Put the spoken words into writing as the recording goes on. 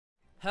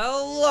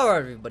Hello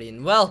everybody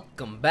and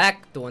welcome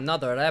back to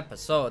another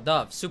episode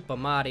of Super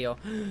Mario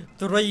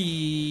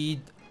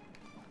 3.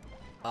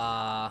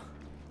 What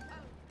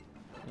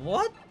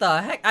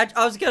the heck?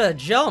 I was gonna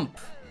jump.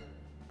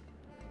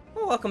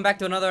 Well, welcome back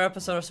to another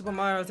episode of Super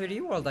Mario 3D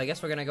World. I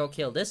guess we're gonna go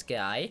kill this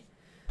guy.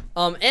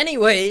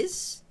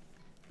 Anyways,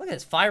 look at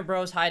this, Fire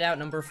Bros hideout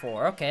number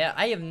 4. Okay,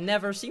 I have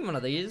never seen one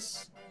of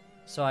these,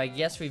 so I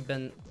guess we've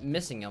been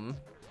missing them.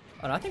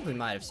 Oh no, I think we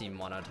might have seen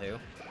one or two.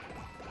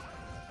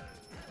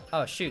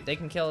 Oh shoot, they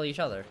can kill each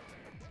other.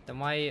 Then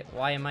why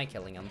am I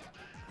killing them?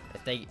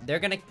 If they're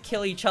gonna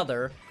kill each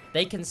other,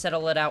 they can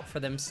settle it out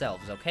for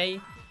themselves, okay?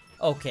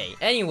 Okay,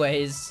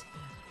 anyways,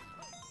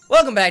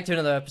 welcome back to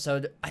another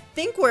episode. I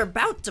think we're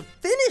about to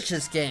finish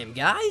this game,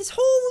 guys.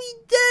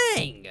 Holy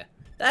dang!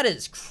 That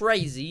is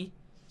crazy.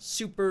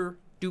 Super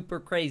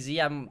duper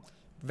crazy. I'm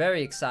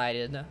very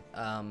excited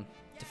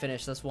to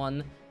finish this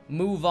one.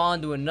 Move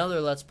on to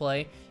another Let's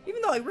Play,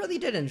 even though I really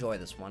did enjoy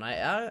this one.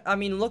 I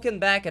mean, looking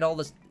back at all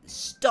this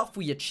stuff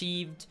we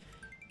achieved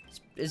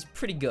is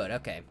pretty good.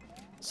 Okay,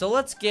 so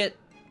let's get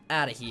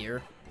out of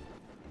here.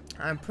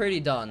 I'm pretty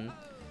done.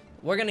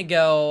 We're gonna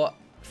go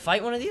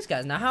fight one of these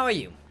guys. Now, how are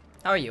you?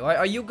 How are you?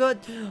 Are you good?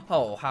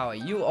 Oh, how are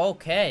you?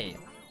 Okay.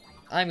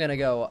 I'm gonna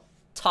go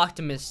talk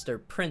to Mr.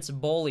 Prince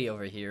Bolly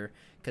over here,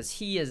 because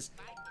he is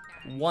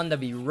one to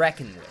be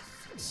reckoned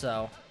with.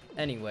 So,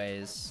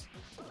 anyways.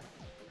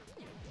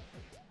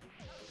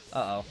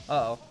 Uh-oh,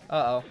 uh-oh,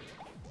 uh-oh,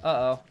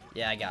 uh-oh.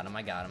 Yeah, I got him,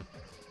 I got him.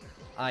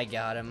 I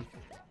got him.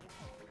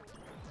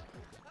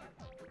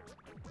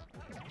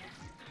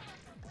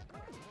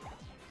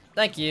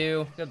 Thank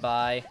you,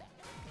 goodbye.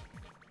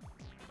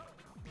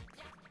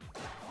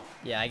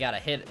 Yeah, I gotta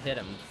hit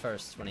him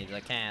first when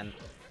I can.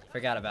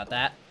 Forgot about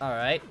that.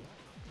 Alright.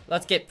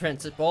 Let's get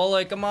Prince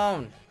Bolly, come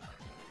on.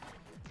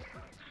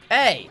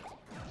 Hey!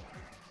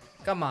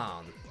 Come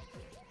on.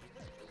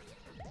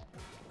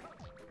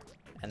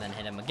 And then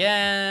hit him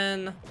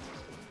again.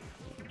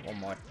 One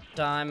more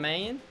time,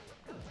 man.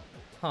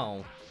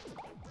 Oh.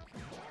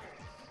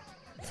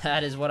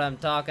 That is what I'm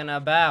talking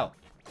about.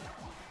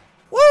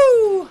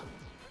 Woo!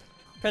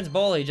 Prince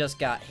Bolly just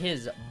got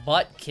his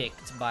butt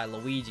kicked by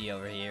Luigi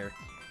over here.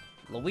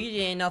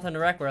 Luigi ain't nothing to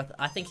wreck with.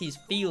 I think he's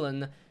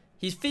feeling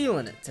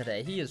it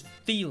today. He is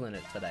feeling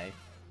it today.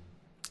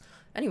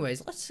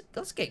 Anyways,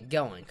 let's get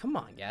going. Come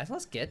on, guys.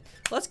 Let's get it.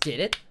 Let's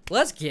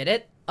get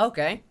it.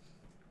 Okay.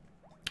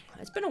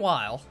 It's been a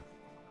while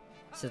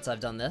since I've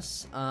done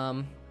this.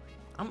 I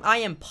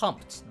am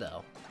pumped,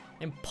 though.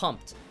 I'm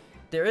pumped.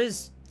 There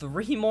is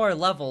 3 more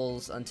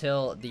levels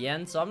until the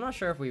end, so I'm not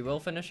sure if we will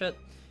finish it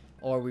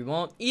or we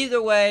won't. Either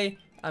way,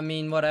 I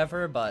mean,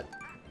 whatever, but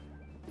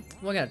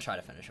we're gonna try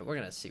to finish it. We're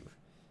gonna see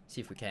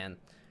if we can.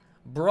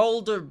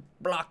 Boulder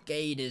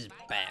Blockade is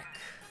back.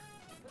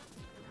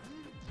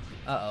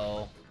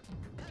 Uh-oh.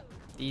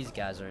 These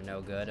guys are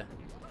no good.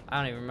 I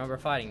don't even remember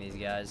fighting these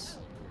guys.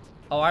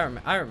 Oh, I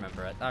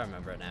remember it. I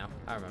remember it now.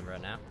 I remember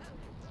it now.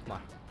 Come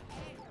on.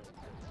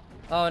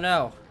 Oh,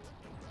 no.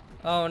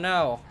 Oh,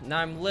 no. Now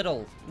I'm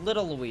little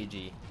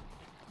Luigi.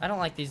 I don't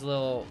like these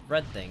little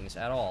red things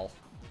at all.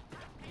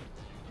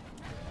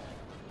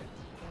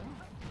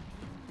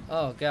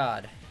 Oh,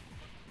 God.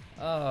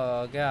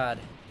 Oh, God.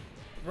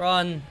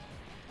 Run.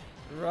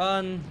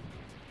 Run.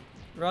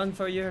 Run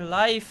for your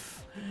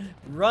life.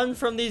 Run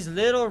from these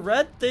little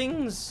red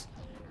things.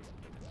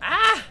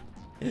 Ah!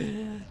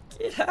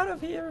 Get out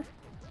of here.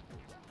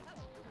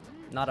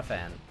 Not a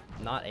fan.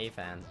 Not a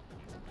fan.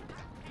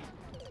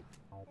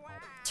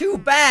 Too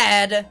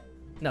bad!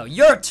 No,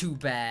 you're too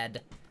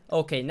bad!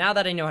 Okay, now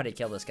that I know how to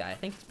kill this guy, I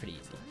think it's pretty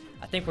easy.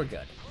 I think we're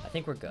good. I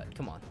think we're good.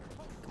 Come on.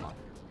 Come on.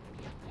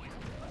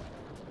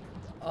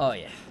 Oh,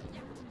 yeah.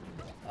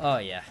 Oh,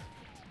 yeah.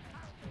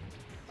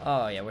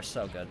 Oh, yeah, we're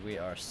so good. We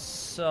are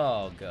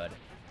so good.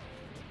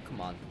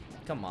 Come on.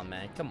 Come on,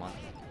 man. Come on.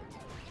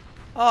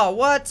 Oh,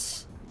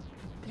 what?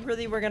 You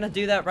really were gonna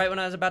do that right when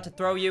I was about to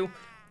throw you?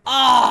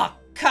 Oh,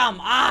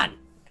 come on!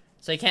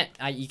 So you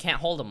can't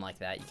hold them like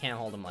that. You can't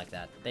hold them like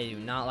that. They do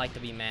not like to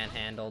be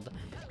manhandled,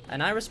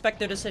 and I respect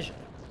their decision.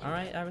 All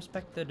right, I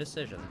respect their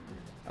decision.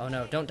 Oh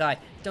no, don't die!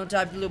 Don't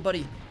die, little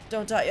buddy!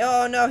 Don't die!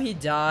 Oh no, he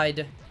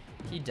died.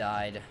 He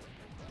died.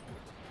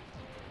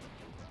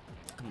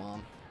 Come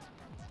on.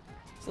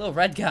 These little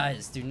red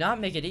guys do not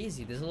make it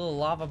easy. These little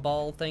lava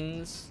ball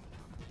things.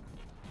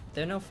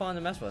 They're no fun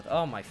to mess with.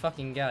 Oh my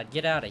fucking god!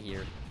 Get out of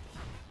here!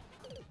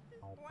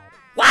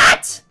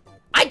 What?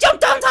 I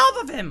jumped on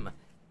top of him!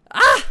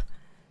 Ah!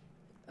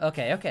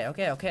 Okay. You're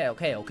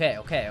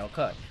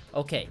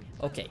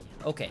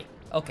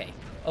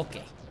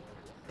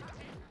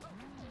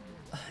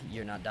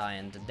not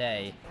dying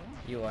today.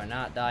 You are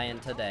not dying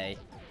today.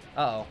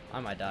 Uh-oh, I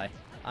might die.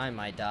 I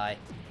might die.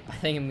 I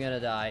think I'm gonna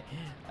die.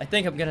 I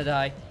think I'm gonna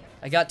die.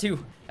 I got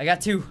 2. I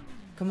got 2.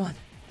 Come on.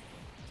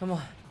 Come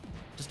on.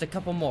 Just a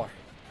couple more.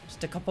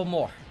 Just a couple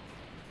more.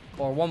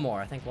 Or one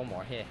more. I think one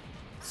more. Here.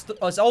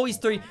 It's always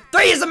 3.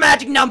 3 is a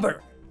magic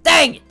number!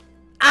 Dang it!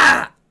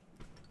 Ah!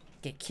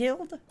 Get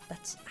killed?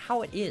 That's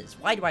how it is.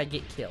 Why do I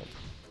get killed?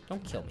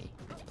 Don't kill me.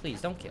 Please,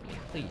 don't kill me.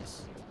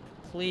 Please.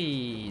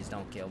 Please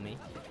don't kill me.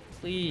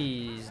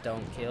 Please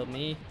don't kill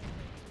me.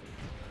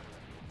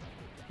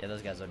 Yeah,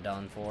 those guys are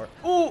done for.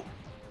 Ooh!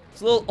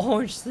 It's little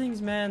orange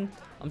things, man.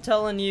 I'm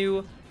telling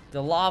you,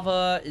 the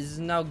lava is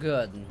no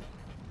good.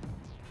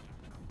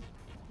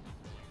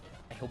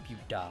 I hope you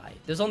die.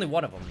 There's only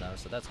one of them, though,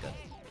 so that's good.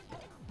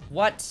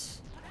 What?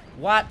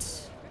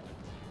 What?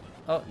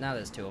 Oh, now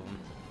there's two of them.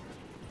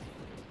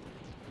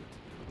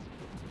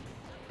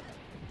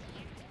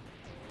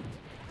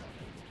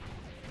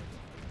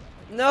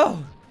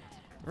 No!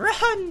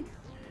 Run!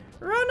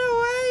 Run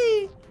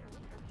away!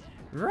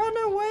 Run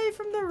away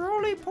from the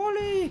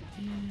roly-poly!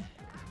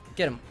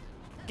 Get him.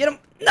 Get him.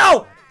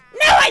 No!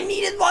 No, I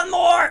needed one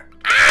more!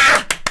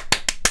 Ah!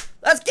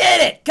 Let's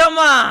get it! Come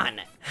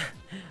on!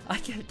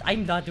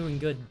 I'm not doing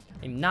good.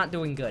 I'm not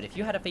doing good. If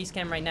you had a face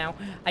cam right now,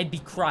 I'd be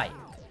crying.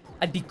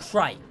 I'd be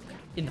crying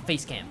in the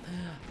face cam.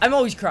 I'm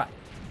always crying.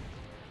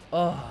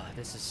 Oh,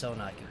 this is so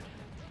not good.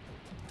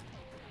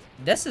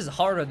 This is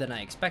harder than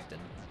I expected.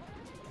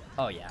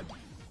 Oh, yeah.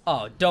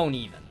 Oh, don't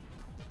even.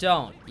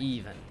 Don't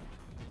even.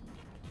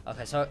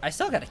 Okay, so I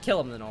still gotta kill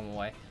him the normal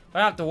way. I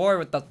don't have to worry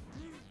with the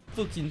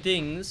fucking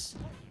things.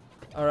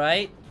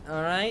 Alright?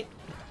 Alright?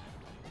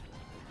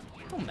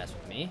 Don't mess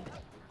with me.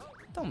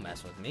 Don't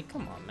mess with me.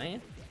 Come on,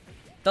 man.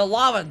 The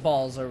lava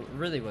balls are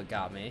really what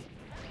got me.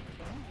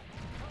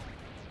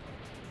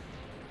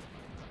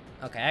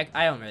 Okay,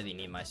 I don't really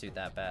need my suit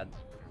that bad.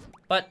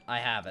 But I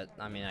have it.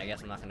 I mean, I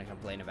guess I'm not gonna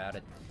complain about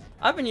it.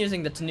 I've been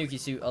using the Tanuki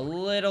suit a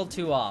little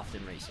too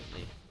often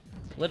recently.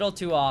 Little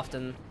too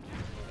often.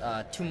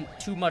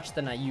 Too much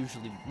than I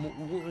usually...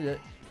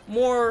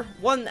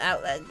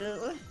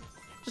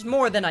 just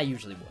more than I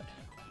usually would.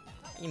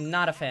 I'm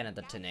not a fan of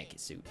the Tanuki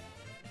suit.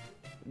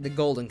 The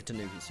golden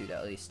Tanuki suit,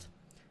 at least.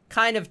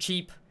 Kind of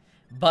cheap,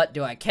 but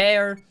do I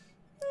care?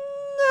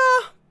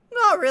 No,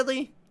 not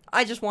really.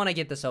 I just want to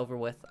get this over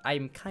with.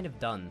 I'm kind of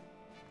done.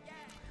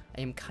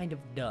 I am kind of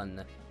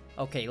done.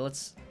 Okay,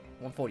 let's...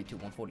 142,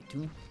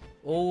 142.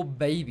 Oh,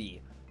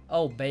 baby.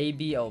 Oh,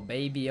 baby, oh,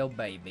 baby, oh,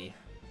 baby.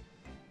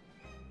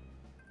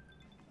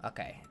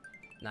 Okay.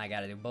 Now I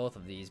gotta do both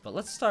of these, but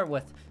let's start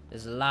with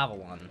this lava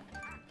one.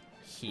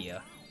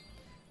 Here.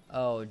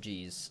 Oh,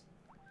 jeez.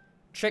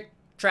 Trick,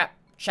 trap,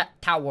 chat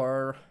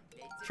tower.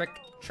 Trick,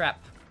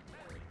 trap.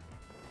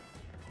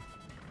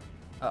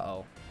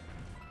 Uh-oh.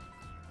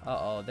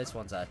 Uh-oh, this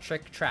one's a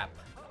trick trap.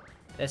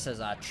 This is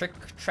a trick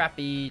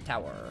trappy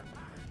tower.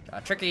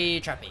 A tricky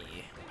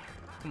trappy.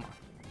 Come on.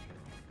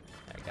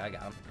 There we go, I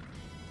got him.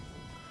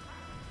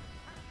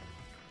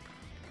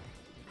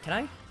 Can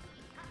I?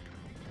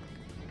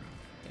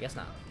 I guess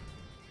not.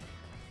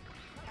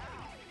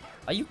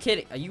 Are you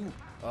kidding? Are you?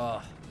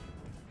 Oh.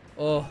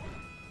 Oh.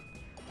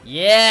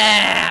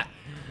 Yeah!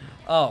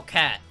 Oh,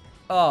 cat.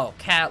 Oh,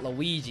 cat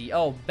Luigi.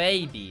 Oh,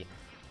 baby.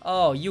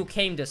 Oh, you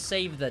came to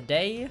save the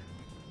day?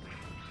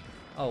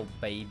 Oh,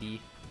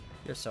 baby.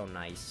 You're so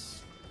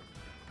nice.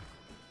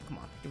 Come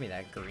on, give me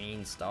that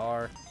green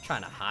star.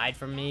 Trying to hide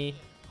from me?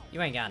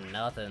 You ain't got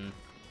nothing.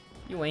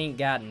 You ain't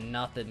got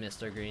nothing,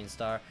 Mr. Green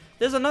Star.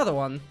 There's another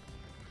one.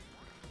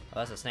 Oh,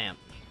 that's a stamp.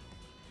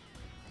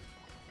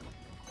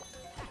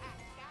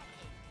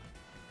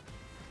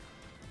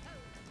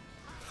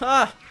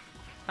 Ha!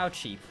 How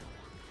cheap.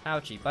 How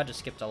cheap. I just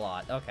skipped a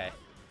lot. Okay.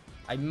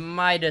 I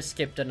might have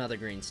skipped another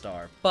green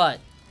star, but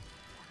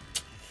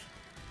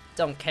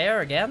don't care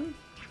again.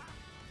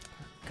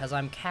 Because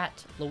I'm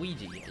Cat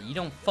Luigi. You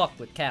don't fuck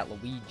with Cat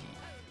Luigi.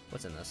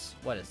 What's in this?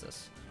 What is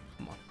this?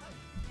 Come on.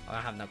 I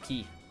don't have no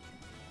key.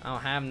 I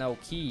don't have no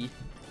key.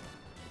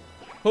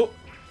 Oh!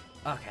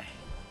 Okay.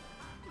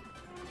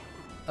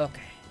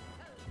 Okay.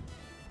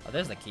 Oh,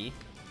 there's the key.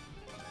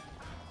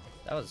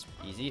 That was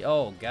easy.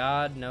 Oh,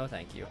 God. No,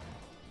 thank you.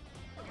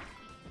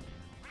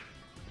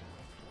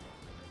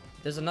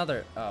 There's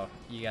another... Oh,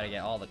 you gotta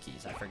get all the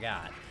keys. I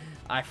forgot.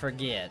 I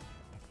forget.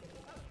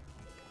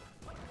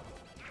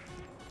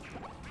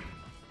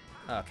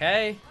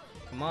 Okay.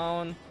 Come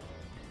on.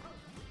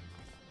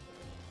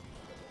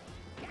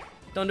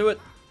 Don't do it.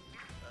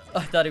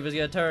 I thought he was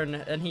gonna turn,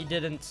 and he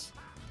didn't.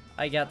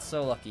 I got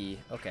so lucky.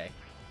 Okay.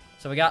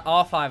 So we got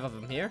all 5 of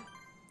them here.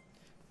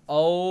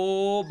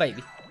 Oh,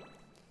 baby.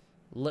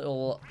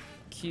 Little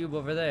cube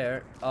over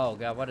there. Oh,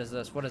 God. What is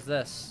this? What is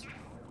this?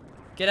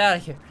 Get out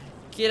of here.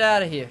 Get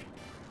out of here.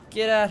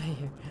 Get out of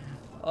here.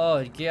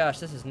 Oh, gosh.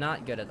 This is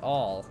not good at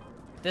all.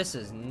 This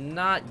is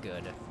not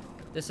good.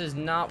 This is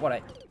not what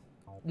I...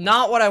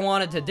 Not what I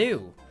wanted to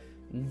do.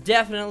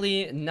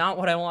 Definitely not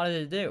what I wanted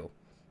to do.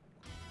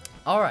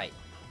 Alright.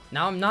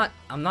 Now I'm not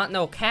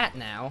no cat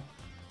now.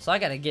 So I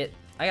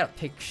gotta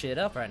pick shit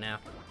up right now.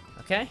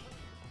 Okay?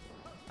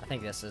 I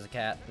think this is a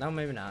cat. No,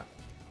 maybe not.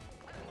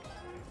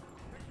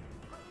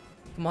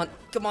 Come on.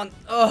 Come on.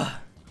 Ugh.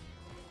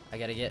 I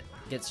gotta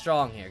get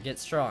strong here. Get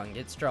strong.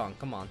 Get strong.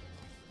 Come on.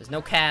 There's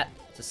no cat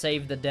to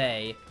save the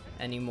day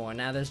anymore.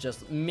 Now there's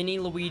just Mini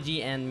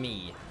Luigi and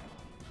me.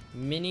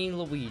 Mini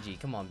Luigi.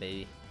 Come on,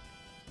 baby.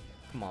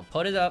 Come on.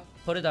 Put it up.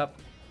 Put it up.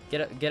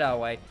 Get out of the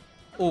way.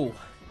 Ooh.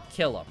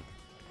 Kill him.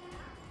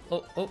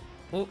 Oh, oh,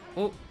 oh,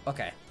 oh.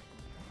 Okay.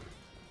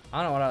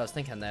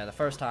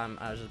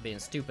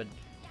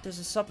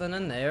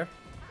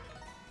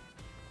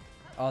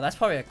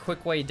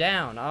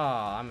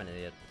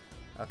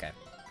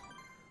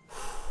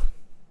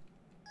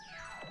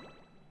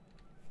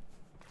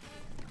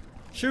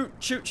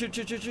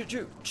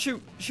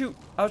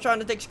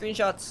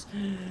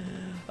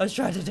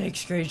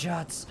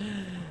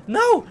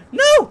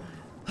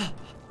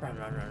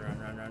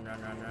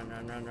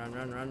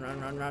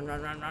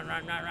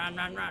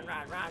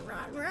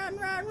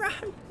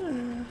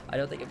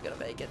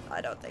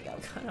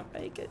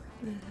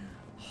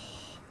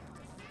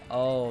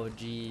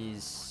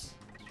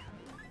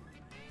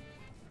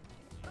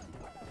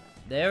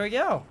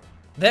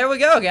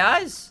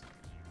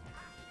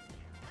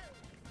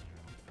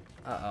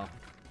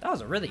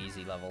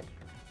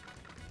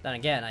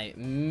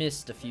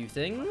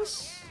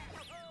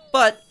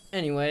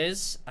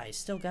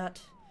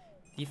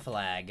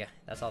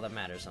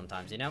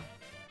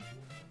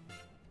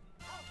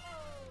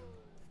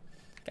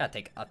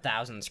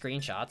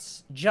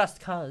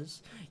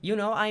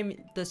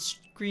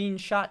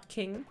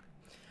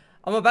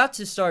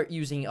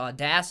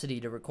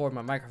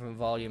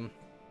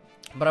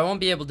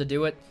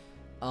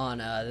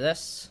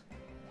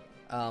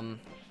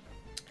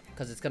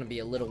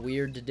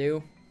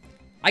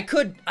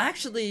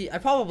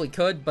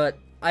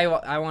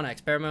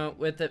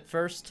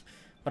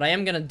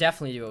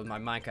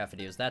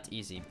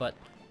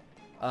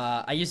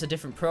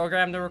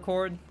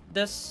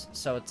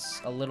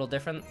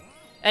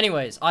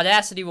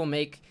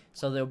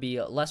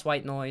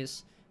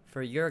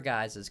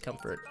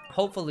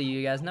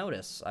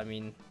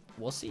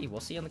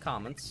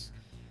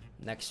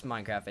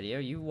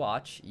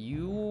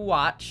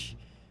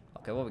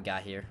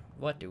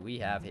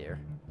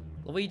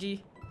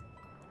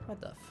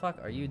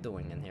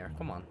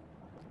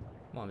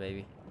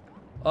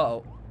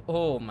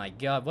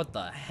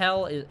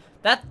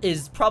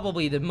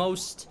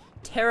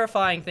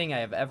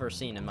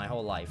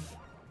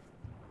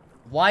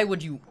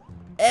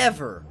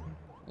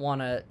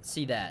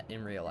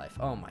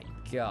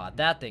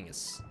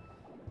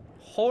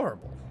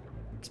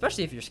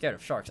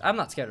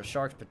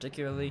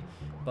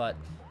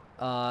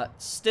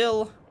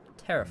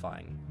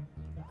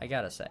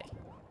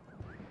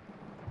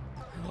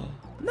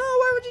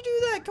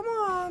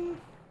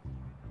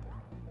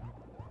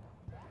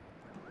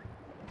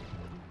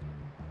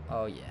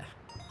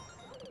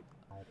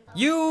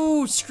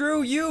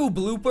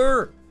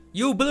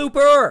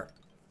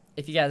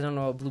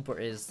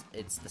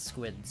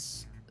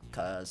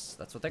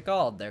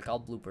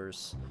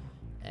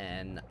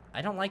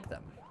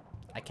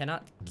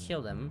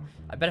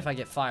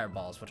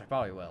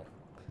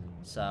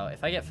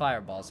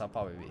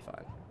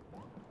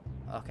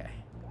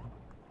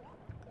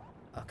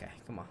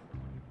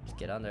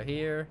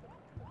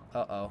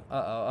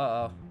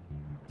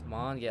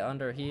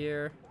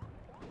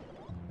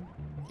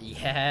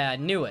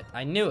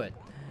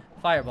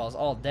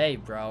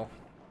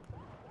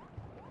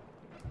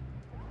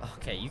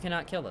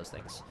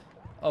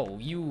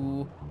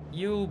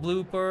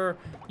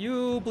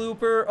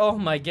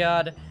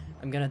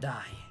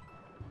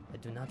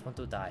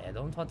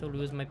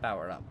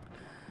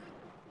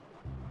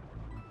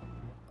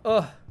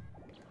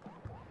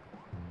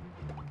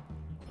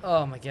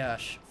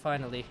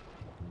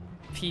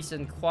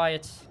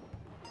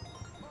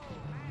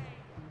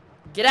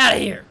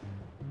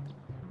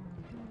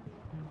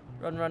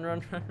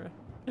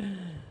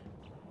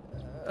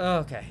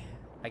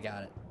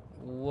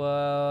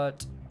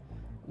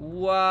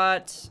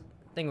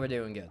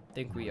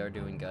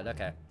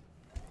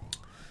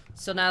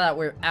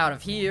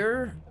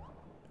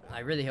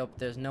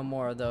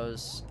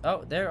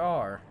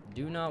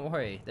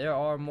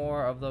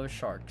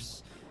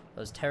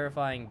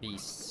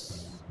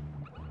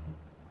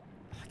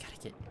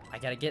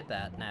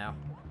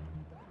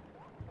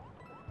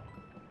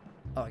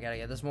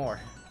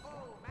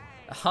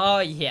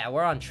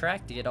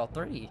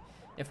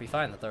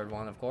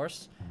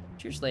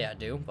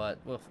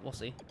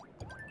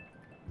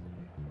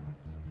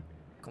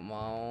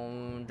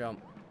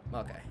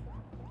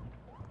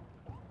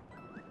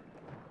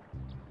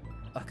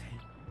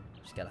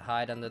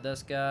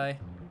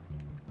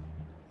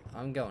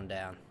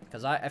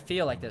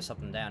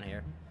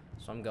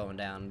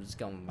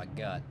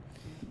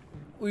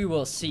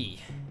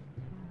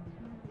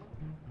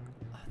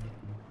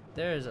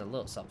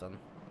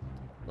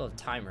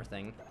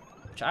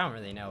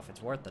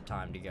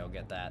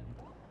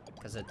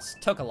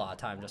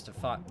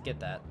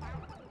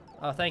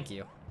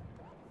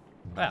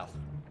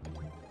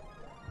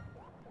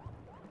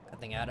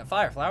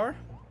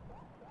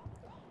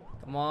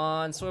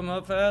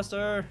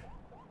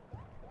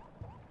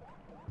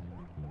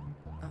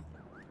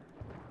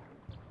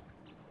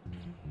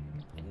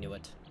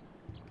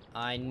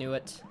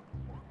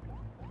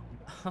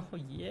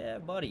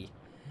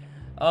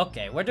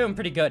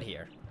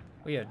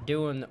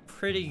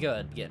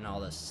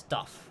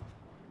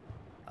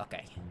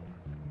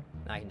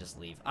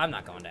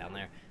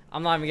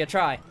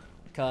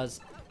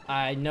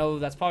 I know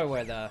that's probably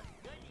where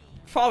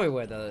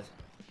the...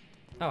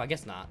 Oh, I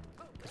guess not.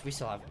 Because we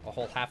still have a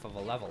whole half of a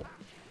level.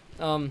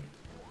 I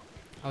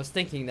was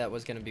thinking that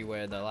was going to be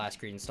where the last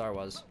green star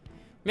was.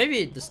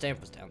 Maybe the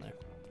stamp was down there.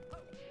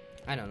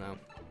 I don't know.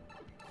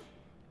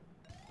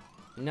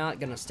 Not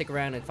gonna stick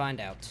around and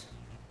find out.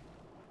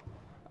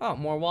 Oh,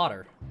 more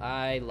water.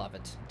 I love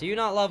it. Do you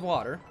not love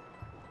water?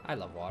 I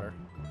love water.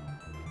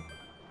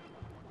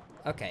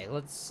 Okay,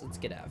 let's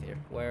get out of here.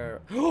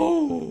 Where?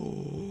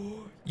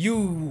 Oh,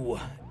 you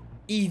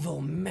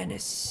evil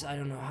menace! I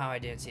don't know how I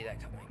didn't see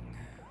that coming.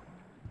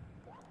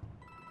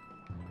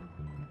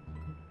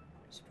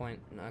 Point.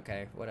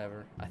 Okay,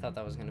 whatever. I thought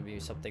that was gonna be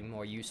something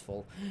more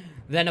useful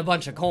than a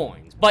bunch of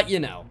coins, but you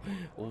know,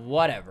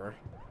 whatever.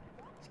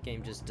 This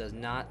game just does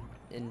not.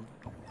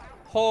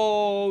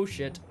 Oh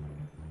shit.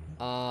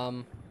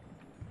 Well,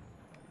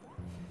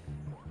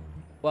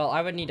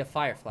 I would need a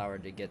fire flower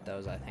to get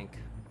those, I think.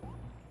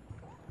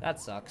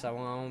 That sucks. I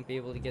won't be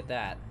able to get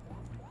that.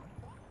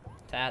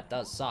 That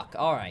does suck.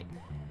 All right.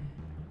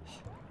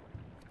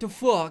 The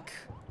fuck?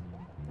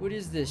 What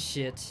is this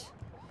shit?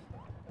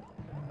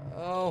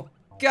 Oh.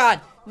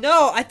 God,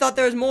 no, I thought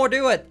there was more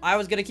to it. I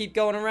was gonna keep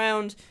going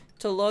around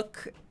to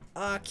look.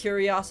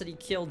 Curiosity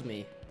killed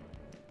me.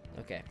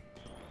 Okay.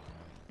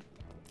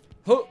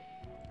 Huh.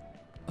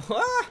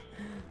 Ah,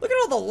 look at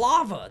all the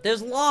lava.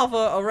 There's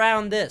lava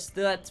around this.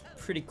 That's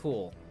pretty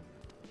cool.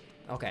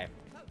 Okay.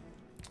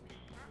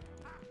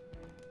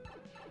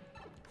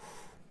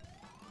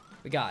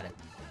 We got it.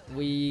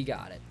 We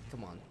got it.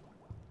 Come on.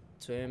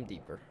 Swim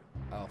deeper.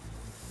 Oh,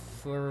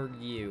 for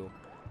you.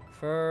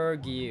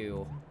 For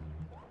you.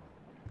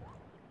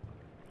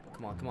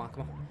 Come on, come on,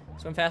 come on.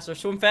 Swim faster,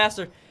 swim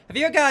faster. Have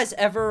you guys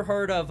ever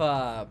heard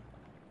of,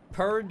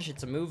 Purge?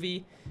 It's a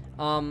movie.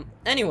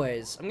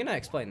 Anyways, I'm gonna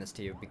explain this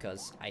to you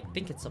because I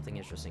think it's something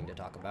interesting to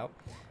talk about.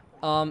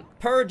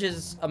 Purge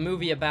is a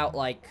movie about,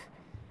 like,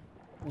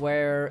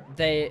 where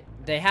they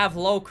have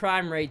low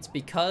crime rates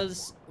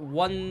because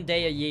one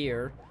day a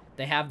year,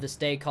 they have this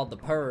day called the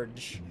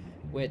Purge,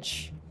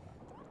 which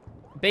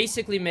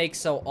basically makes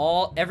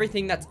so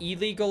everything that's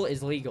illegal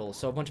is legal.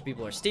 So a bunch of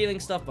people are stealing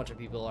stuff, a bunch of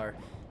people are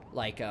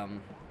like,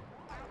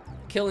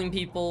 killing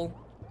people,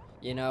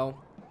 you know,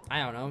 I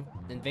don't know,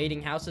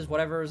 invading houses,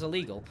 whatever is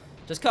illegal.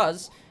 Just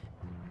cause,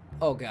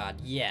 oh god,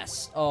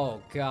 yes,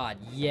 oh god,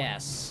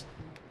 yes.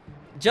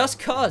 Just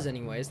cause,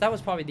 anyways, that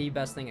was probably the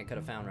best thing I could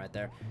have found right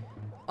there.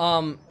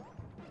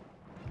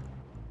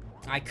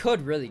 I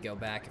could really go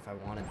back if I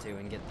wanted to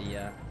and get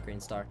the, green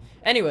star.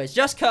 Anyways,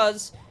 just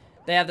cause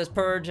they have this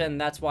purge,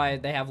 and that's why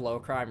they have low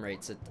crime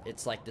rates.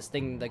 It's like this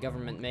thing the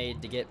government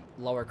made to get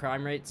lower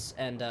crime rates,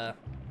 and,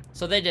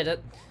 so they did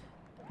it.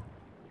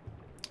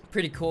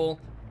 Pretty cool.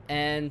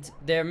 And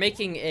they're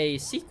making a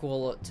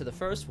sequel to the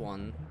first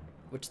one,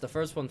 which the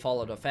first one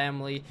followed a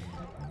family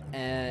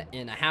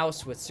in a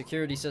house with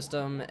security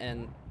system,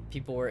 and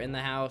people were in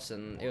the house,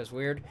 and it was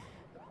weird.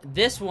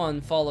 This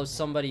one follows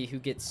somebody who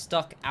gets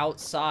stuck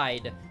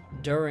outside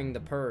during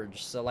the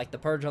purge. So, like, the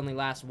purge only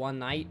lasts one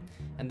night,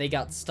 and they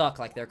got stuck,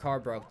 like, their car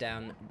broke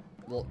down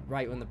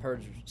right when the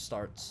purge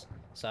starts.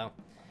 So,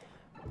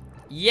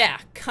 yeah,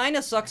 kind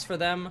of sucks for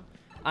them.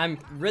 I'm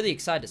really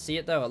excited to see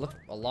it, though. It looked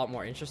a lot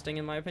more interesting,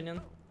 in my opinion.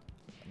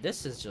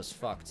 This is just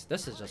fucked.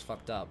 This is just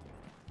fucked up.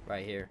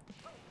 Right here.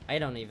 I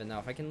don't even know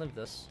if I can live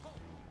this.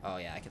 Oh,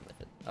 yeah, I can live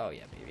it. Oh,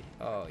 yeah, baby.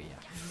 Oh, yeah.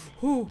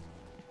 Whew.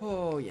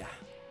 Oh, yeah.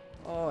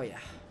 Oh, yeah.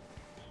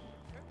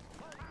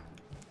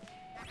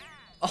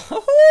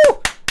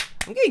 Oh!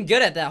 I'm getting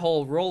good at that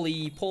whole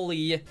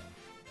roly-poly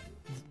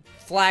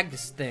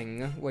flags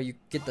thing where you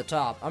get the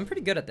top. I'm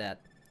pretty good at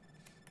that.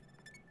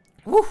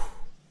 Whew.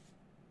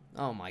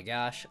 Oh my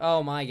gosh.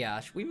 Oh my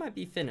gosh. We might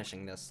be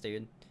finishing this,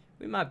 dude.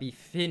 We might be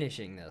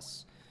finishing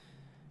this.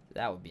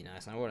 That would be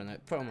nice. I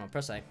wouldn't put them on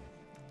press A.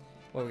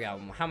 What we got?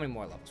 How many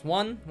more levels?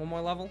 One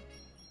more level?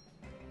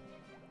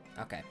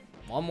 Okay.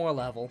 One more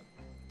level.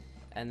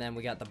 And then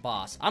we got the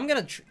boss. I'm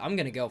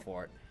gonna go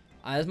for it.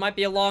 This might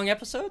be a long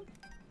episode.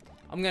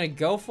 I'm gonna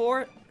go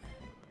for it.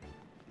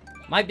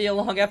 Might be a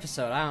long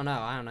episode. I don't know.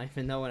 I don't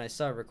even know when I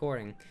start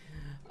recording.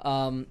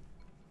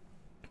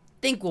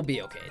 Think we'll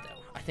be okay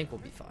though. I think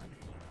we'll be fine.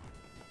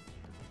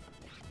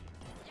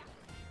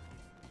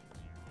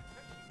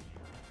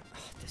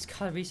 There's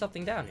gotta be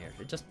something down here.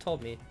 It just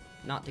told me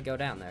not to go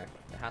down there.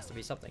 There has to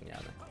be something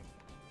down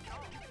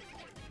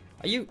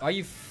there. Are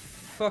you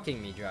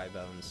fucking me, Dry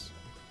Bones?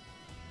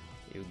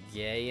 You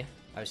gay.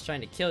 I was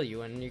trying to kill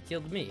you and you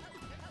killed me.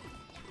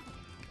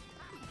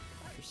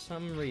 For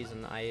some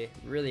reason, I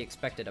really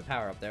expected a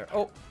power up there.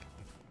 Oh!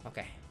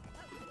 Okay.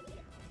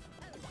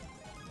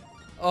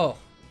 Oh,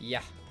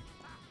 yeah.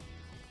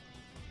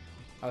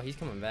 Oh, he's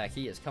coming back.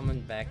 He is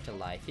coming back to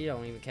life. He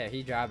don't even care.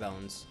 He Dry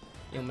Bones.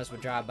 You don't mess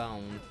with Dry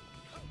Bone.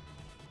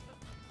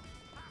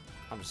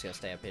 I'm just gonna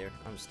stay up here.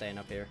 I'm staying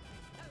up here.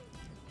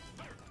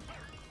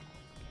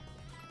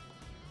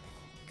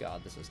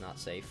 God, this is not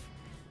safe.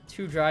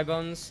 Two Dry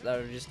Bones that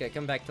are just gonna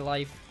come back to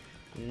life.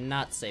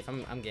 Not safe.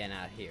 I'm getting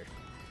out of here.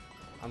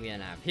 I'm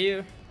getting out of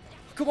here.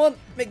 Come on,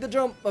 make the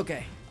jump.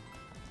 Okay.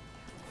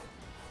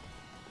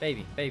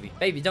 Baby, baby,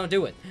 baby, don't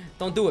do it.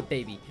 Don't do it,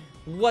 baby.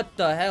 What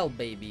the hell,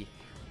 baby?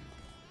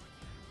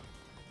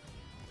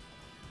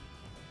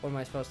 What am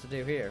I supposed to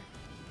do here?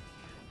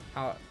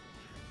 How?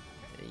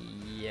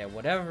 Yeah,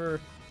 whatever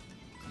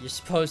you're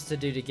supposed to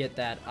do to get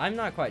that. I'm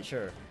not quite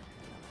sure.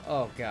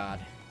 Oh, God.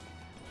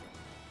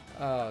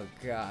 Oh,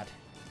 God.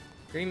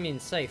 Green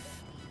means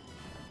safe.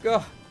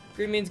 Go.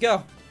 Green means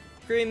go.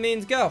 Green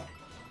means go.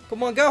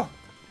 Come on, go.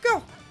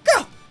 Go.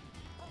 Go.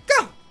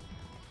 Go.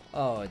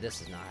 Oh,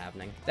 this is not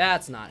happening.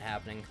 That's not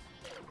happening.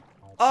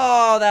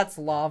 Oh, that's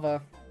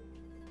lava.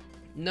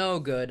 No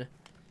good.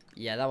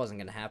 Yeah, that wasn't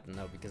gonna happen,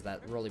 though, because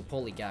that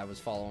roly-poly guy was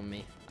following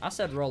me. I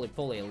said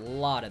roly-poly a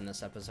lot in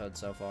this episode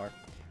so far.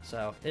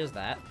 So, there's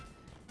that.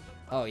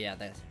 Oh, yeah,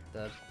 the...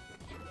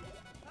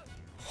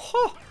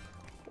 Huh!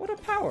 What a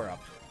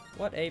power-up.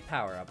 What a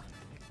power-up.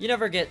 You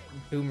never get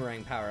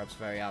boomerang power-ups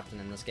very often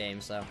in this game,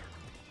 so...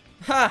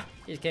 Ha!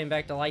 He came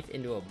back to life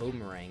into a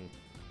boomerang.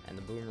 And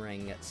the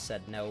boomerang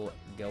said, no,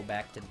 go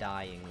back to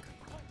dying.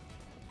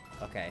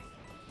 Okay.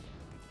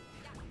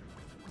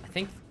 I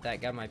think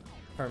that guy might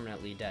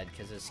permanently dead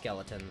because his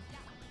skeleton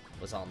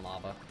was on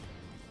lava.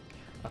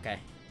 Okay.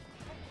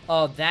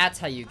 Oh, that's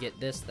how you get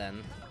this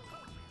then.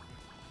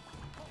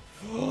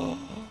 Ah!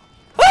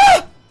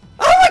 Oh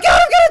my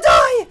god, I'm gonna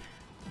die!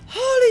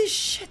 Holy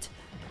shit!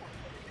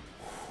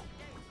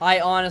 I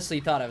honestly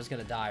thought I was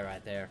gonna die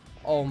right there.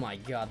 Oh my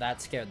god,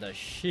 that scared the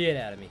shit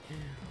out of me.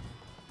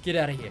 Get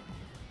out of here.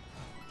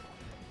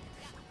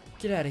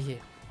 Get out of here.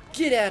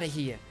 Get out of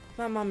here.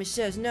 My mommy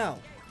says no.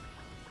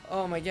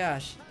 Oh my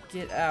gosh.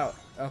 Get out.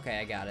 Okay,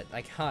 I got it.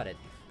 I got it.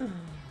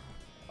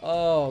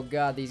 Oh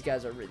god, these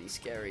guys are really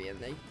scary, and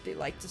they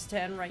like to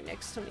stand right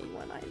next to me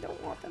when I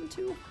don't want them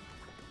to.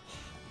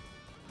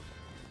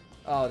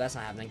 Oh, that's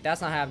not happening.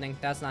 That's not happening.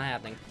 That's not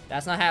happening.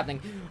 That's not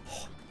happening.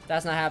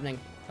 That's not happening.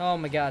 Oh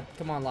my god.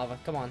 Come on, lava.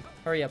 Come on.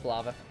 Hurry up,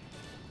 lava.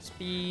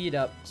 Speed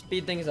up.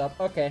 Speed things up.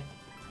 Okay.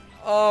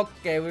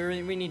 Okay,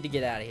 we need to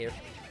get out of here.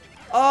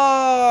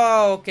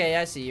 Oh, okay,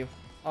 I see you.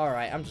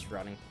 Alright, I'm just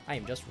running. I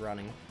am just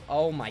running.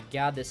 Oh my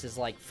god, this is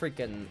like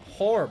freaking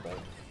horrible.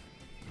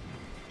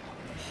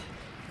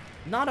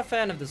 Not a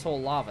fan of this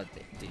whole lava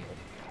deal.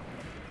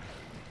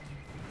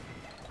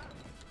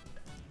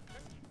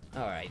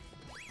 Alright.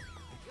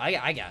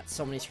 I got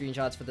so many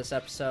screenshots for this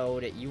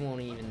episode that you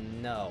won't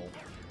even know.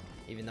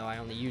 Even though I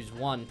only use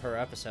one per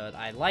episode,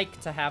 I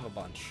like to have a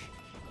bunch.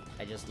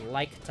 I just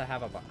like to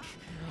have a bunch.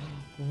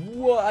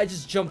 Whoa, I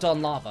just jumped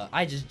on lava.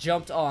 I just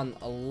jumped on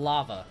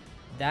lava.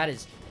 That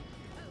is...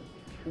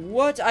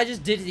 What? I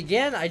just did it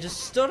again? I just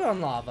stood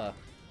on lava.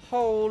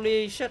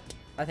 Holy shit.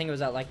 I think it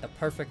was at like the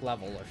perfect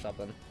level or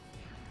something.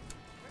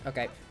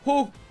 Okay.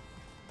 Whoo!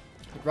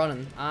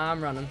 Running.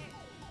 I'm running.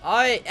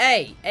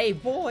 Hey,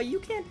 boy, you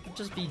can't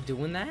just be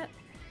doing that.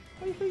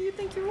 Who do you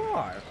think you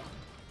are?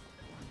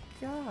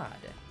 God.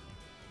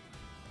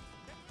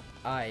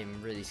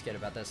 I'm really scared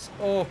about this.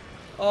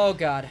 Oh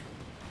god.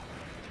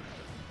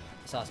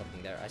 I saw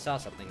something there. I saw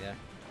something there.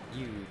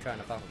 You trying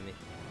to fuck with me.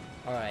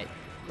 Alright.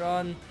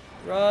 Run.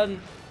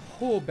 Run.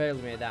 Oh,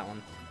 barely made that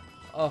one.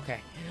 Okay.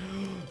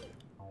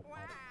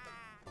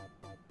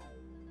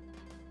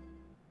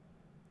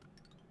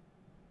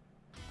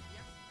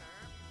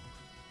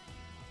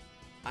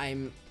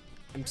 I'm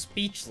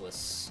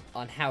speechless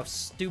on how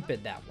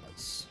stupid that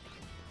was.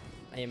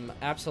 I am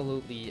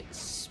absolutely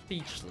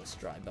speechless,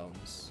 Dry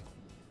Bones.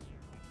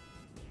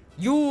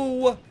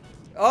 You!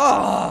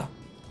 Ah!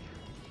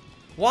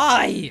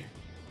 Why?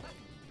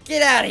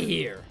 Get out of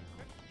here!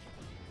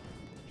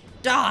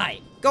 Die!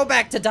 Go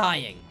back to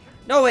dying!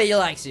 Nobody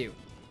likes you!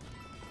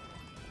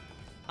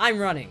 I'm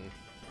running.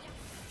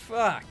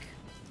 Fuck.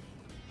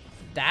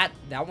 That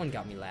one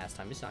got me last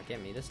time. It's not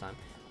getting me this time.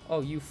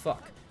 Oh, you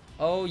fuck.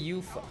 Oh,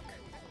 you fuck.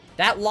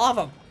 That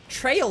lava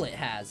trail it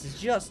has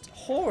is just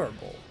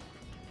horrible.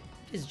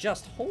 It is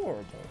just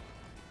horrible.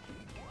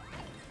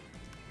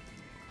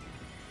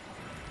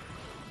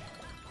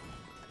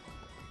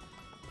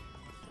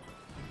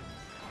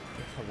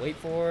 Wait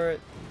for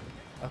it.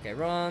 Okay,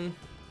 run.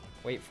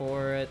 Wait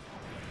for it.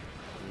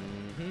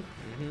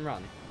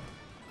 Run.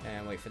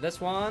 And wait for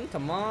this one.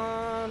 Come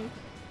on.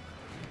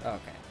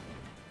 Okay.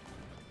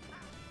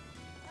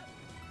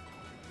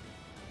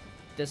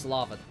 This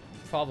lava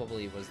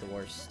probably was the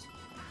worst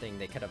thing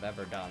they could have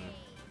ever done.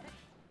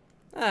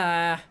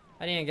 Ah,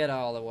 I didn't get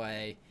all the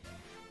way.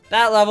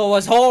 That level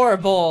was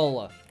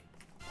horrible!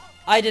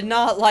 I did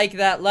not like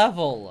that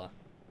level.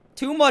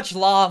 Too much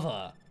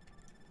lava.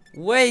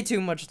 Way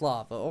too much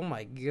lava. Oh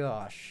my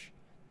gosh.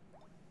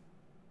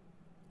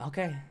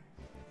 Okay.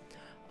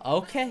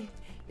 Okay.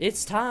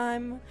 It's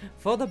time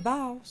for the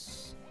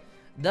boss.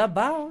 The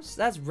boss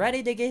that's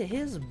ready to get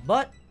his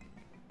butt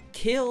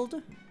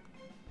killed.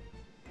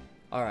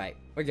 Alright,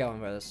 we're going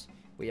for this.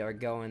 We are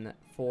going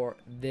for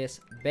this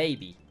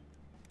baby.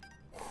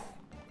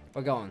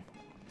 We're going.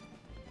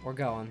 We're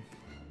going.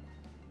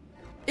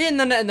 In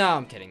the no,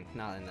 I'm kidding.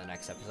 Not in the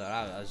next episode.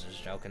 I was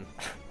just joking.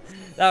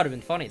 That would have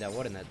been funny though,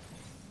 wouldn't it?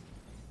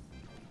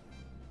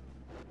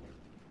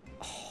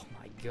 Oh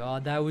my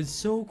god, that was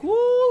so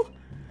cool.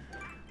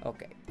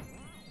 Okay.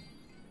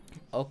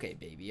 Okay,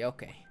 baby,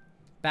 okay.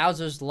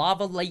 Bowser's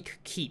Lava Lake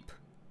Keep.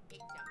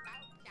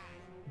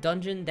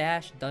 Dungeon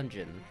dash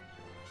dungeon.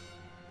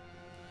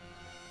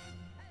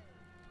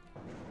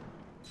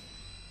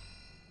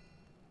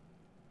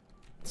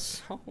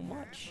 So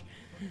much.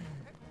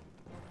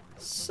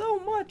 So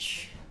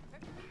much.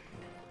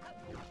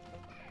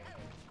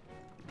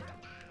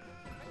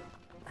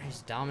 I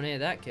just dominated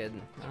that kid.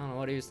 I don't know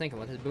what he was thinking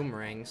with his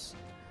boomerangs.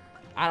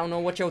 I don't know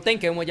what you're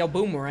thinking with your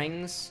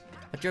boomerangs,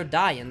 but you're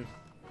dying.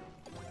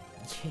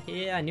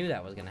 Yeah, I knew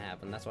that was gonna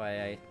happen. That's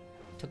why I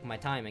took my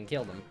time and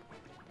killed him.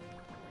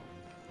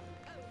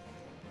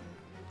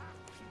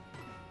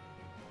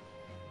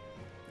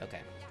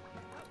 Okay.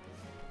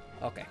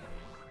 Okay.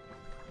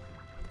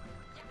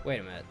 Wait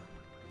a minute.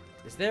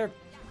 Is there...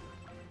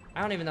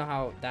 I don't even know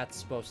how that's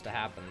supposed to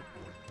happen.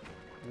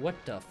 What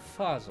the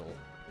fuzzle?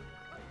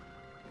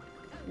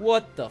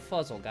 What the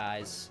fuzzle,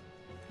 guys?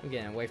 I'm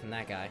getting away from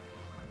that guy.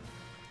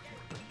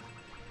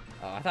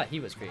 Oh, I thought he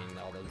was creating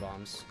all those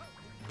bombs.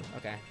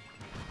 Okay.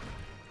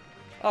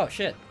 Oh,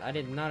 shit. I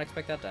did not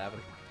expect that to happen.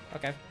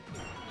 Okay.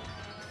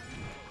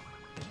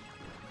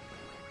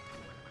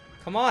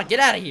 Come on, get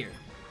out of here!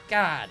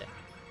 God.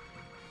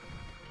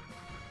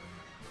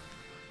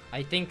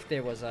 I think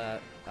there was a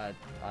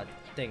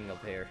thing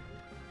up here.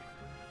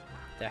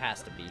 There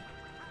has to be.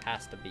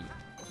 Has to be.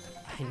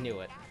 I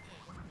knew it.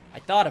 I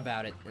thought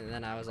about it, and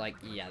then I was like,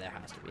 yeah, there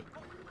has to be.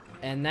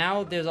 And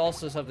now there's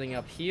also something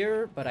up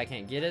here, but I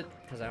can't get it,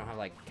 because I don't have,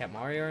 like, Cat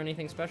Mario or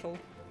anything special.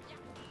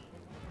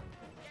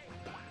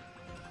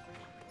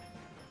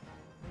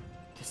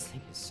 This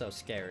thing is so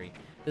scary.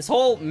 This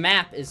whole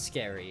map is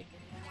scary.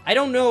 I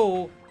don't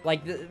know,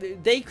 like,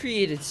 they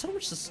created so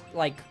much,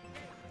 like,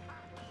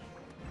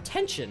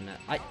 tension.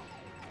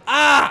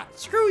 Ah!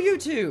 Screw you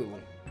two!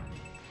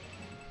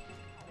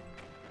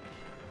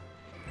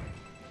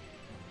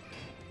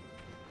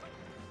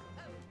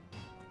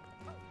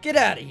 Get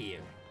out of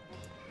here!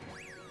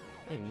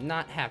 I'm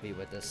not happy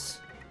with this.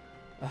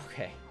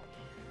 Okay.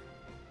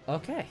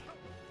 Okay.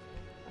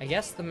 I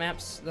guess the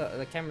map's,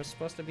 the camera's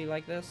supposed to be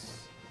like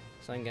this,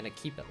 so I'm gonna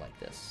keep it like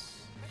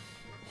this.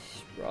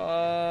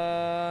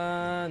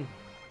 Run!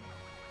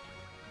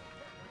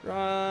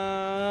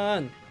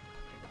 Run!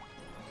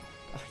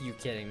 Are you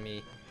kidding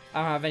me?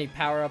 I don't have any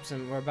power-ups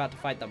and we're about to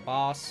fight the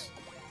boss.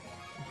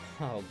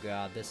 Oh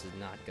god, this is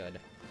not good.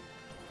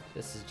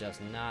 This is just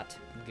not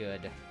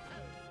good.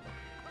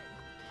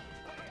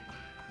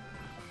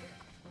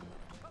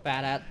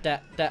 Alright,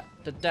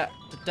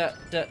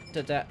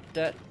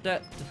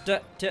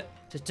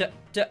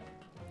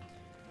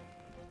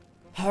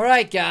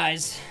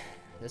 guys.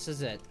 This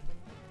is it.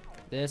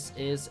 This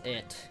is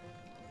it.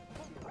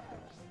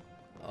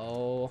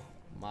 Oh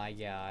my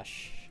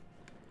gosh.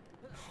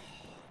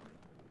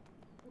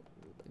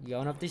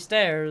 Going up these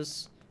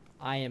stairs.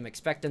 I am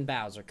expecting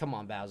Bowser. Come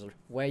on, Bowser.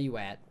 Where you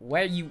at?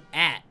 Where you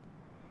at?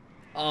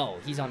 Oh,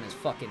 he's on his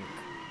fucking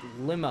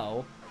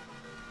limo.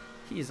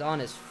 He's on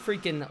his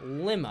freaking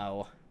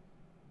limo.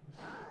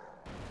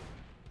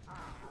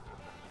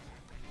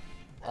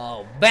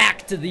 Oh,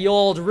 back to the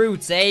old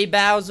roots, eh,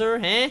 Bowser?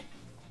 Huh?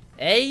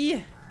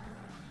 Eh?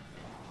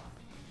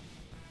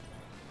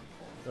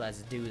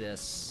 Let's do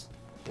this.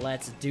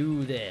 Let's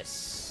do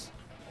this.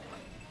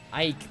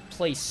 I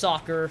play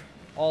soccer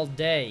all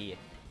day.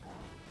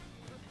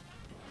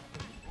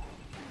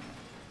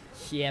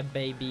 Yeah,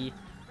 baby.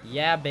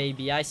 Yeah,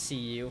 baby, I see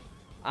you.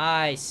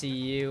 I see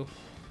you.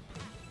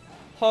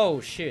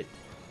 Oh, shit.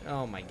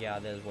 Oh my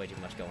god, there's way too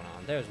much going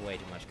on. There's way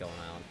too much going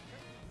on.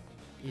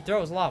 He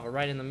throws lava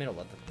right in the middle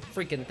of the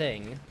freaking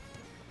thing.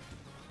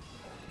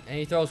 And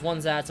he throws one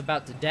that's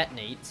about to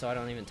detonate, so I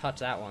don't even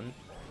touch that one.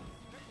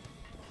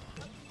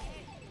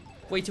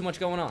 Way too much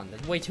going on.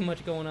 There's way too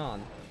much going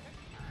on.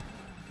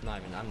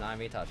 I'm not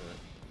even touching it.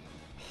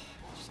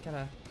 Just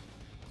gotta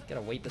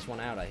wait this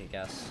one out, I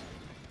guess.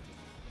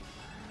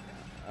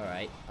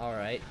 Alright,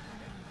 alright.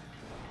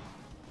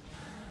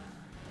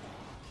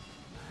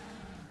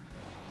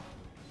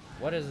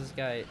 What is this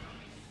guy?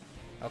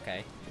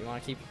 Okay, you wanna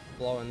keep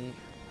blowing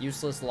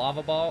useless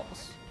lava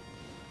balls?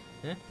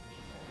 Huh?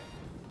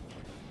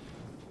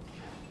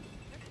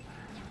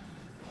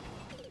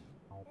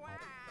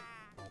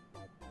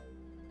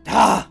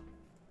 Ah!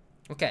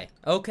 Okay,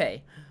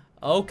 okay,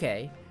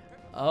 okay,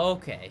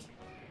 okay.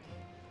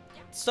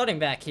 Starting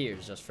back here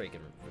is just freaking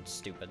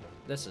stupid.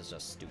 This is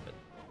just stupid.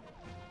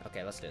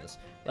 Okay, let's do this.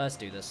 Let's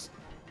do this.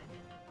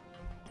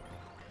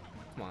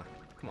 Come on,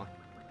 come on.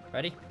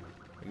 Ready?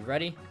 Are you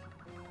ready?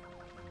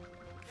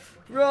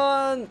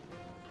 Run!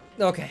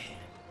 Okay.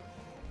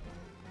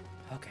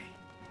 Okay.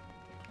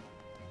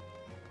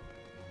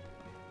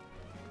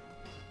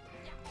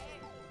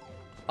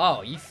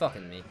 Oh, you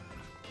fucking me.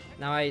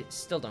 Now I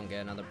still don't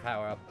get another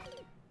power-up.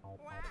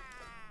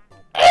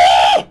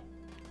 Ah!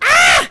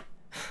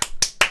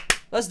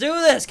 Let's do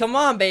this! Come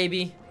on,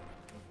 baby!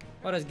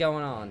 What is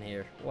going on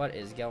here? What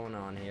is going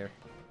on here?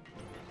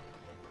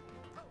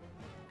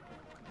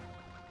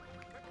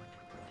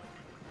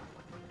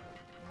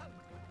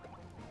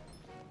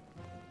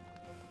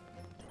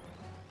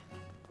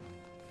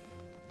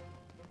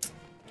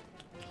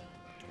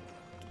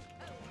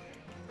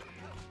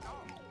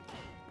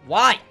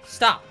 Why?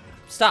 Stop.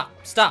 Stop.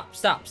 Stop.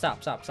 Stop.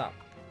 Stop. Stop. Stop.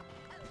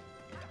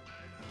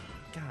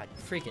 God,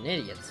 freaking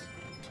idiots.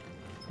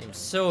 I'm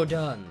so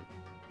done.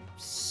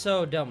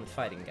 So done with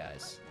fighting,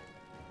 guys.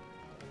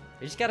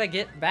 We just gotta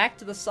get back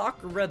to the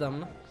soccer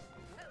rhythm.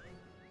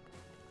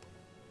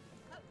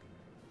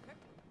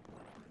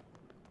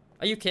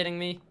 Are you kidding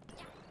me?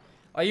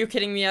 Are you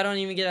kidding me? I don't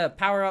even get a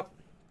power-up?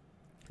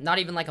 Not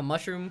even like a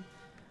mushroom?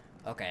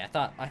 Okay, I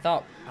thought,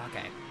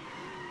 okay.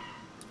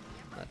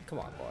 Come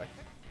on, boy.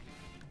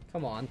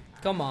 Come on,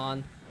 come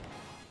on.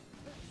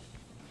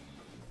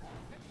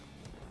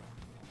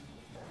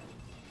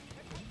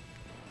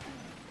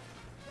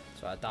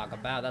 That's what I talk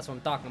about, that's what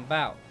I'm talking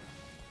about.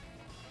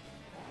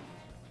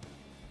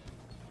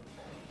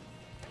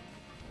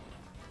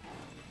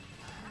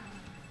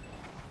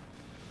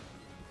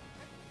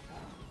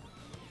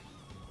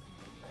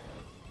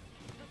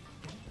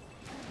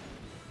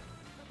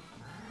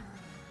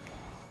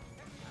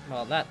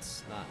 Well,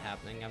 that's not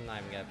happening. I'm not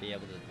even gonna be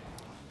able to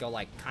go,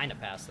 like, kind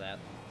of past that.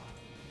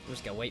 I'm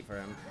just gonna wait for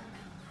him.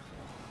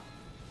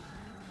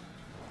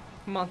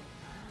 Come on.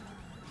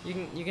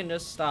 You can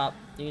just stop.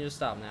 You can just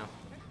stop now.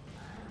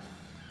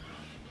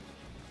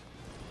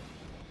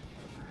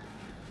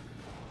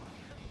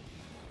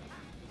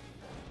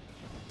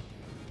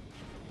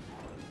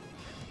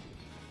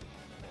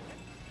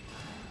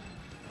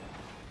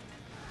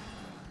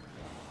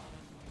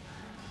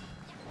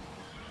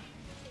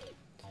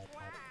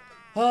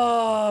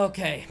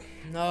 Okay.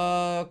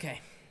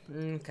 Okay.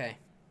 Okay.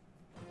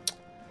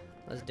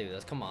 Let's do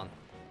this. Come on.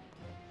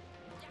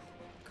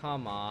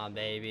 Come on,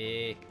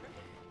 baby.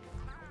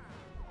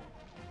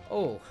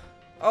 Oh.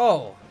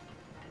 Oh.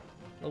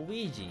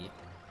 Luigi,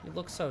 you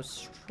look so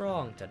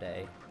strong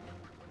today.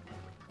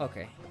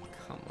 Okay.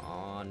 Come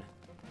on.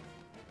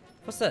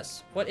 What's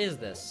this? What is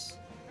this?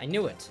 I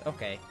knew it.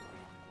 Okay.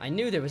 I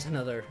knew there was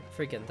another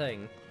freaking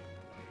thing.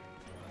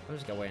 I'm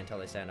just gonna wait until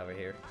they stand over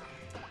here.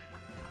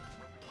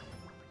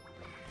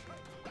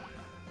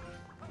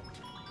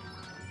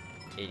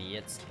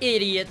 Idiots.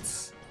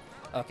 Idiots!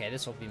 Okay,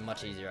 this will be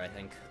much easier, I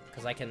think.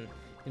 Because I can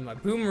use my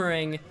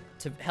boomerang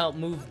to help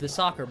move the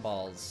soccer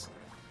balls.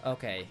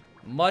 Okay.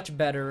 Much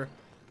better.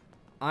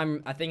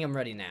 I think I'm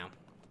ready now.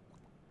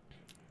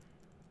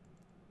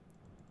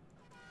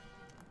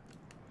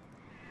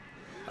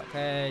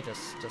 Okay,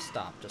 just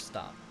stop. Just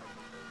stop.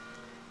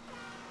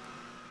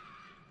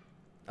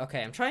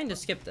 Okay, I'm trying to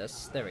skip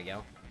this. There we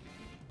go.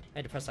 I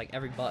had to press, like,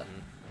 every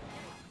button.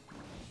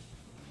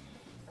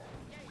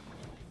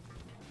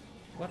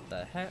 What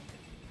the heck?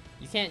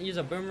 You can't use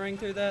a boomerang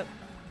through that?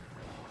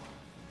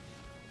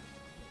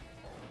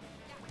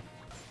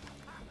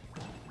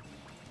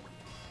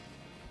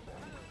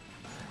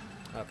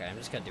 Okay, I'm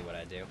just gonna do what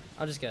I do.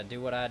 I'm just gonna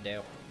do what I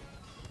do.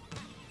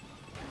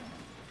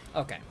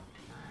 Okay.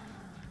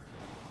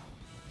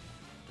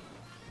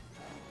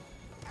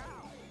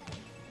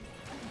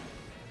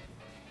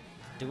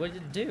 Do what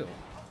you do.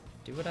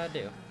 Do what I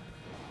do.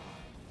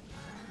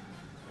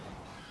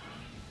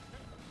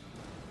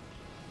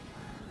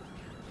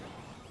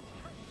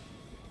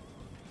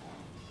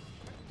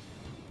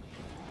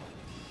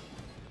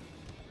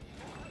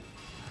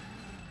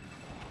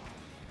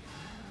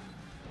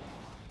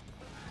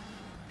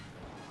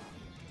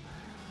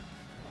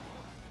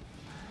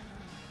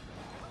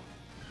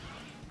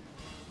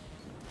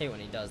 I hate when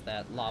he does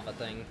that lava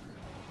thing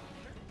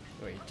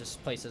where he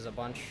just places a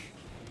bunch.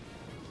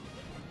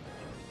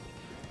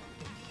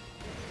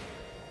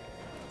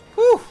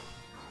 Whew!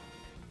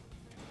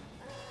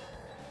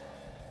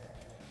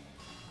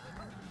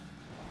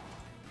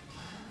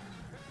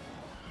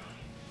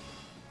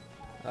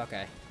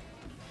 Okay.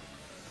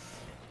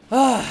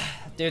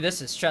 Dude,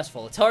 this is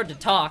stressful. It's hard to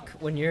talk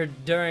when you're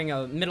during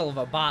a middle of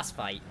a boss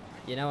fight.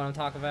 You know what I'm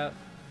talking about?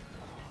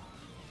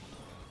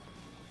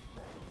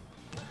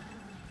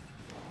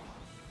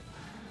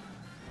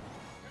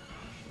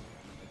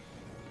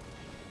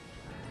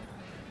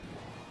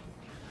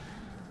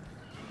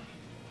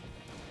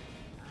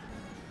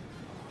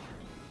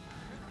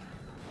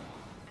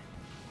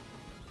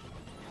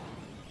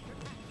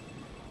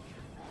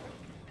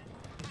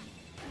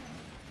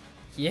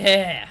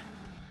 Yeah!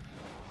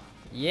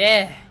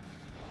 Yeah!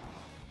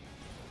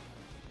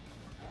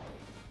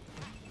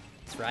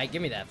 That's right,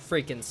 give me that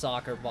freaking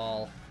soccer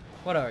ball.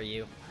 What are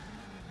you?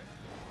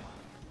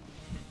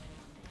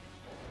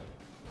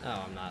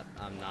 Oh,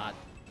 I'm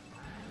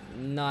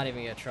not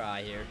even gonna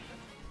try here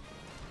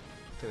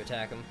to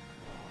attack him.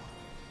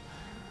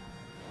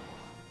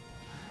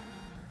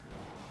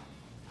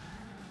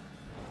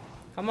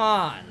 Come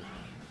on!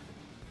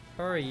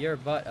 Hurry your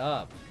butt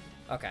up.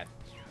 Okay.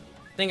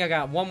 I think I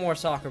got one more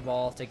soccer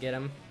ball to get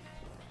him.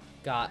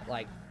 Got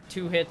like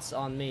 2 hits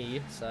on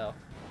me, so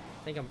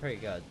I think I'm pretty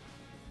good.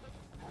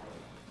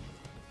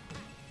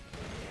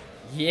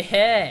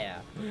 Yeah!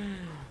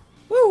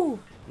 Woo!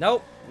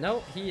 Nope,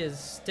 nope, he is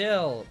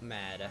still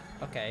mad.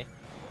 Okay.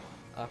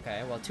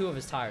 Okay, well 2 of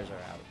his tires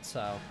are out,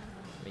 so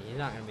I mean he's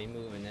not gonna be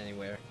moving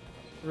anywhere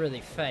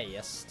really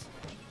fast.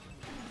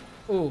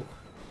 Ooh.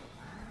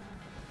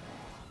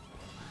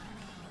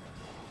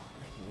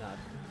 Not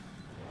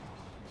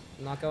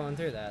I'm not going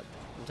through that.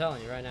 I'm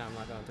telling you right now, I'm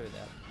not going through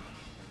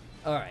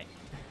that. Alright.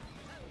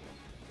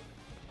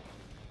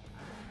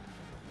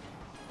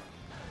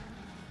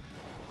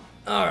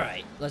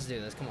 Alright, let's do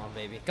this. Come on,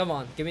 baby. Come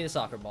on, give me the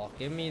soccer ball.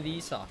 Give me the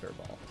soccer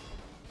ball.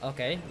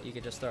 Okay, you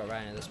could just throw it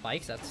right into the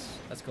spikes.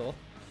 That's cool.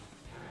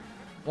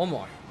 One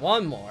more.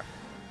 One more.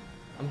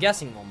 I'm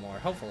guessing one more.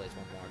 Hopefully it's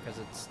one more, because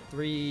it's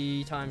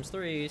 3 times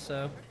 3,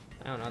 so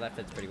I don't know, that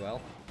fits pretty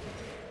well.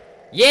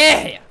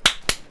 Yeah!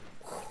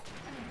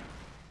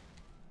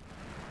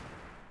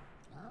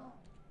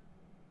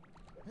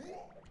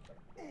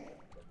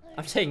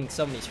 I'm taking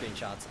so many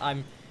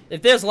screenshots.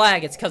 If there's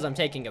lag, it's because I'm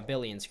taking a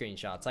billion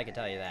screenshots, I can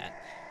tell you that.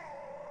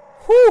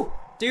 Whew!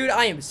 Dude,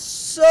 I am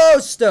so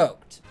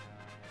stoked!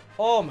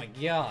 Oh my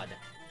god.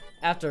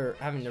 After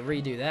having to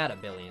redo that a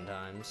billion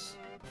times.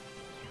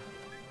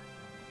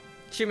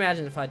 Could you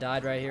imagine if I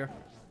died right here?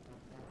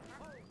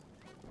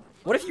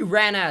 What if you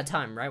ran out of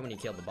time right when you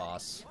killed the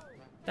boss?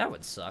 That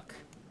would suck.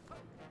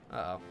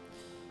 Uh-oh.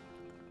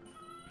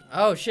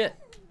 Oh, shit.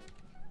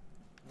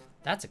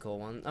 That's a cool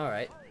one.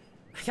 Alright.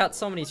 I got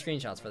so many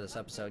screenshots for this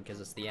episode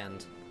because it's the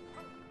end.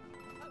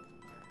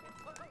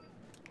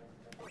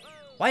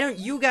 Why don't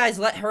you guys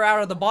let her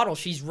out of the bottle?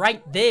 She's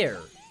right there.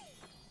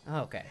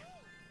 Okay.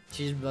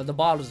 The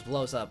bottle just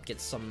blows up,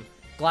 gets some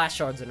glass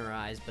shards in her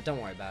eyes, but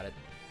don't worry about it.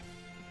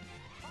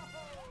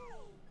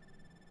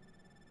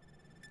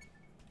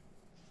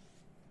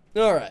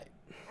 Alright.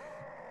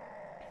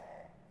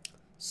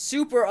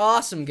 Super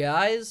awesome,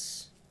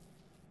 guys.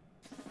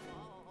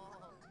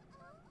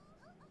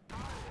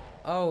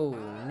 Oh,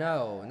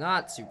 no,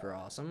 not super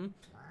awesome.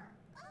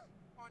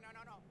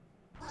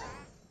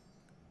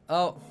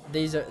 Oh,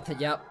 these are,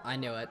 yep, I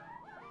knew it.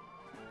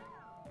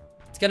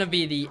 It's gonna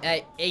be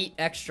the 8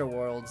 extra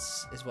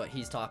worlds is what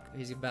he's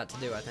about to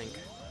do, I think.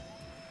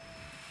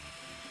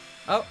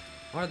 Oh,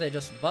 or they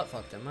just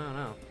butt-fucked him, I don't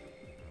know.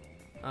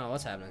 Oh,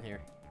 what's happening here?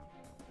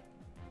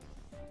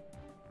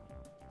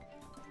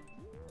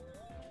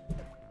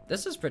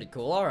 This is pretty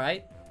cool,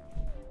 alright.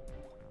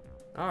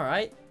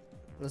 Alright.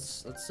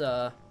 Let's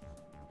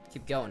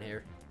keep going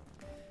here.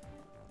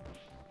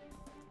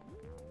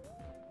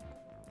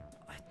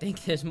 I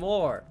think there's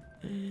more.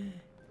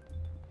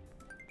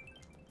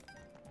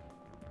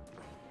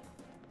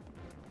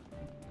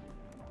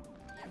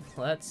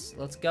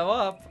 Let's go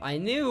up. I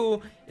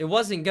knew it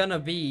wasn't gonna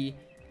be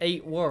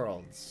 8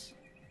 worlds.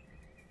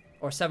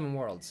 Or 7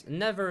 worlds.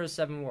 Never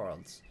 7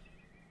 worlds.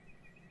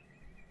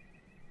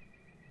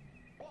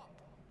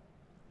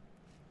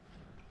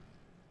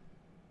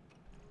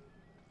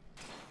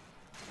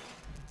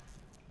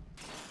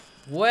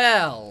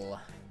 Well,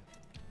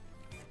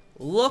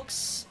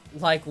 looks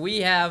like we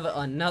have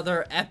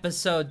another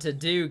episode to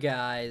do,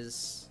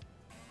 guys.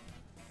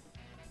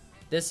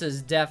 This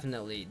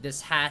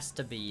has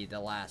to be the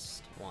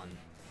last one.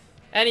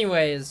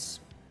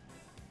 Anyways,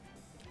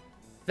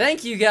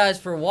 thank you guys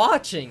for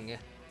watching.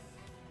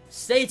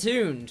 Stay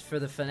tuned for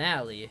the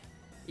finale.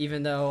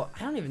 Even though, I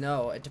don't even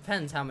know, it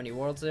depends how many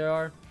worlds there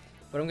are.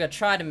 But I'm gonna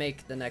try to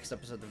make the next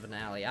episode the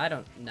finale. I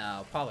don't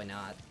know, probably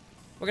not.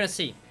 We're gonna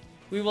see.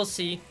 We will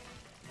see.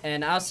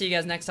 And I'll see you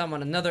guys next time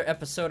on another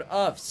episode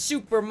of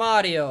Super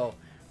Mario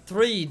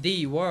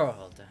 3D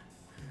World.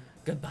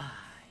 Goodbye.